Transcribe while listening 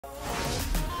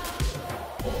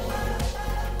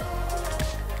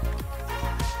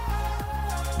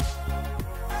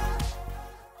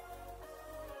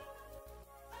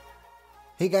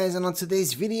Hey guys, and on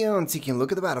today's video, I'm taking a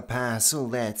look at the Battle Pass, so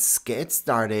let's get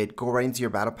started. Go right into your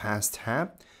Battle Pass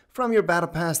tab. From your Battle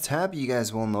Pass tab, you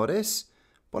guys will notice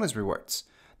bonus rewards.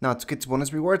 Now, to get to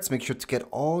bonus rewards, make sure to get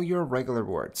all your regular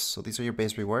rewards. So these are your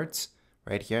base rewards,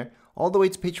 right here, all the way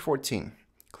to page 14.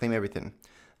 Claim everything.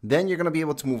 Then you're going to be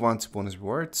able to move on to bonus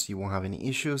rewards. You won't have any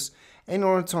issues. In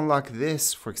order to unlock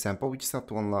this, for example, we just have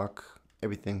to unlock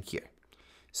everything here.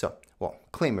 So, well,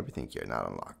 claim everything here, not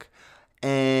unlock.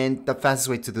 And the fastest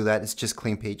way to do that is just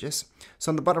claim pages.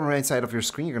 So on the bottom right side of your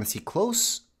screen, you're going to see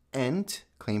close and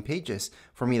claim pages.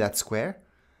 For me, that's square.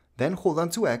 Then hold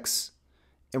on to X,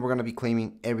 and we're going to be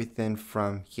claiming everything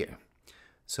from here.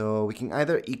 So we can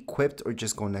either equip or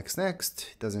just go next.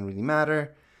 It doesn't really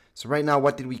matter. So right now,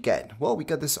 what did we get? Well, we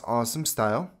got this awesome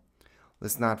style.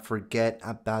 Let's not forget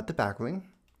about the backbling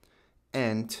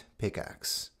and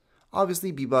pickaxe.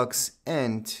 Obviously V-Bucks,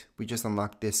 and we just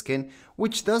unlocked this skin,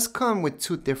 which does come with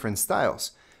two different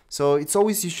styles. So it's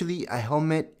always usually a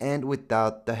helmet and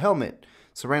without the helmet.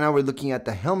 So right now we're looking at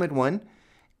the helmet one,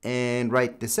 and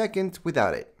right this second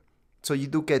without it. So you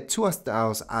do get two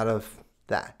styles out of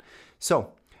that.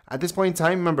 So at this point in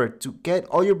time, remember, to get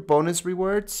all your bonus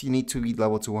rewards, you need to be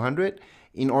level 200.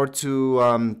 In order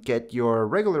to get your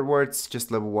regular rewards,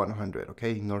 just level 100,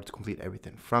 okay? In order to complete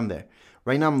everything from there.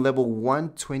 Right now I'm level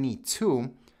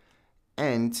 122,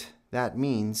 and that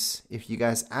means if you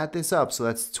guys add this up, so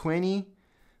that's 20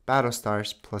 battle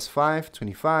stars plus 5,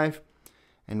 25,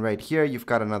 and right here you've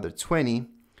got another 20,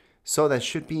 so that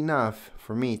should be enough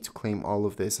for me to claim all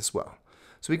of this as well.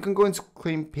 So we can go into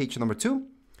claim page number 2.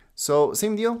 So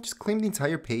same deal, just claim the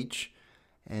entire page,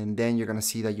 and then you're gonna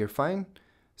see that you're fine.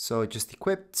 So just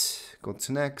equipped, go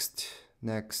to next,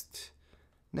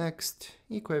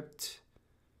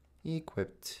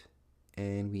 equipped,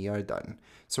 and we are done.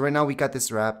 So right now we got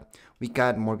this wrap, we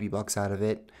got more V-Bucks out of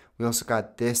it. We also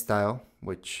got this style,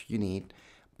 which you need,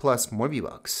 plus more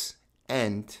V-Bucks,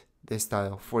 and this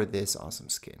style for this awesome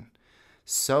skin.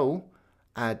 So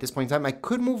at this point in time, I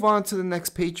could move on to the next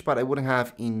page, but I wouldn't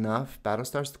have enough battle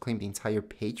stars to claim the entire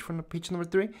page from the page number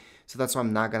 3. So that's why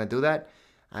I'm not gonna do that.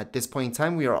 At this point in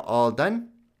time, we are all done.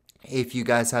 If you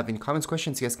guys have any comments,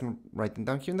 questions, you guys can write them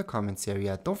down here in the comments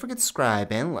area. Don't forget to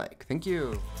subscribe and like. Thank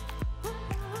you.